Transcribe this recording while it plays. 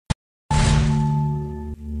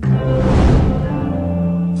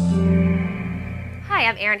Hi,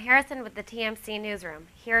 I'm Erin Harrison with the TMC Newsroom.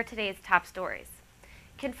 Here are today's top stories.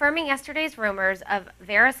 Confirming yesterday's rumors of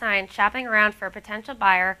VeriSign shopping around for a potential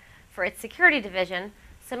buyer for its security division,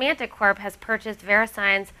 Symantec Corp has purchased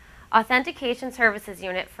VeriSign's authentication services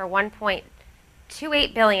unit for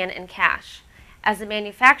 $1.28 billion in cash. As a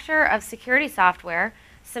manufacturer of security software,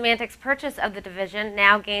 Symantec's purchase of the division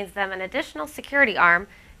now gains them an additional security arm,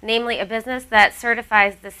 namely a business that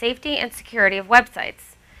certifies the safety and security of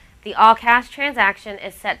websites. The all-cash transaction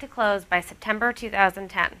is set to close by September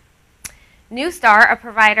 2010. Neustar, a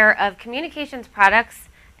provider of communications products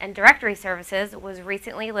and directory services, was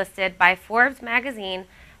recently listed by Forbes magazine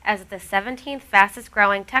as the 17th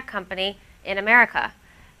fastest-growing tech company in America.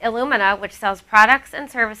 Illumina, which sells products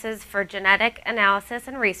and services for genetic analysis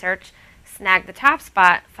and research, snagged the top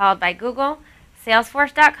spot, followed by Google,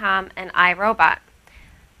 Salesforce.com, and iRobot.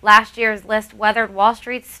 Last year's list weathered Wall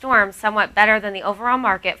Street's storm somewhat better than the overall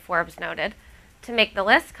market, Forbes noted. To make the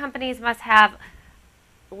list, companies must have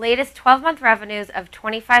latest 12-month revenues of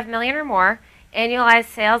 $25 million or more, annualized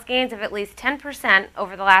sales gains of at least 10%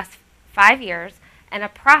 over the last 5 years, and a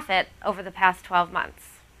profit over the past 12 months.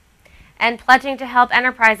 And pledging to help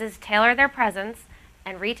enterprises tailor their presence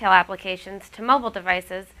and retail applications to mobile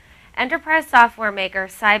devices, enterprise software maker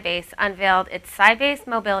Sybase unveiled its Sybase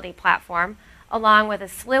mobility platform, along with a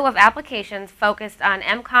slew of applications focused on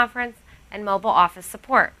M-Conference and mobile office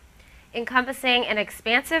support. Encompassing an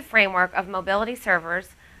expansive framework of mobility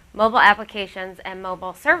servers, mobile applications, and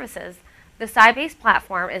mobile services, the Sybase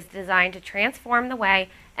platform is designed to transform the way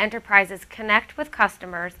enterprises connect with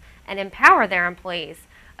customers and empower their employees,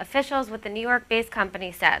 officials with the New York-based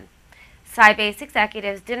company said. Sybase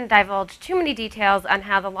executives didn't divulge too many details on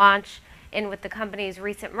how the launch in with the company's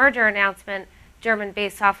recent merger announcement,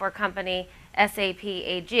 German-based software company SAP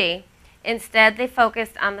AG. Instead, they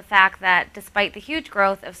focused on the fact that despite the huge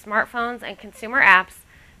growth of smartphones and consumer apps,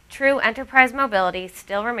 true enterprise mobility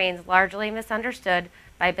still remains largely misunderstood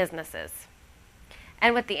by businesses.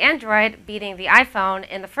 And with the Android beating the iPhone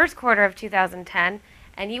in the first quarter of 2010,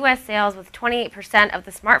 and U.S. sales with 28% of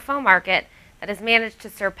the smartphone market that has managed to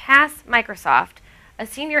surpass Microsoft, a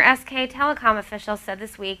senior SK Telecom official said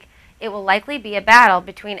this week it will likely be a battle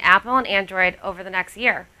between Apple and Android over the next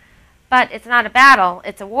year. But it's not a battle,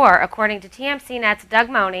 it's a war, according to TMC Net's Doug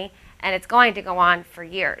Money, and it's going to go on for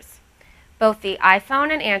years. Both the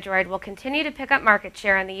iPhone and Android will continue to pick up market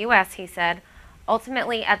share in the U.S., he said,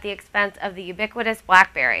 ultimately at the expense of the ubiquitous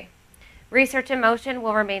BlackBerry. Research in motion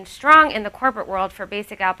will remain strong in the corporate world for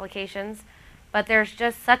basic applications, but there's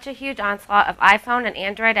just such a huge onslaught of iPhone and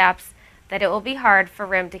Android apps that it will be hard for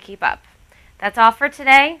RIM to keep up. That's all for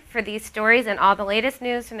today. For these stories and all the latest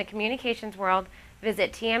news from the communications world,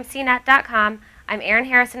 visit tmcnet.com. I'm Erin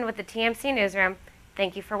Harrison with the TMC Newsroom.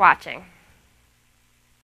 Thank you for watching.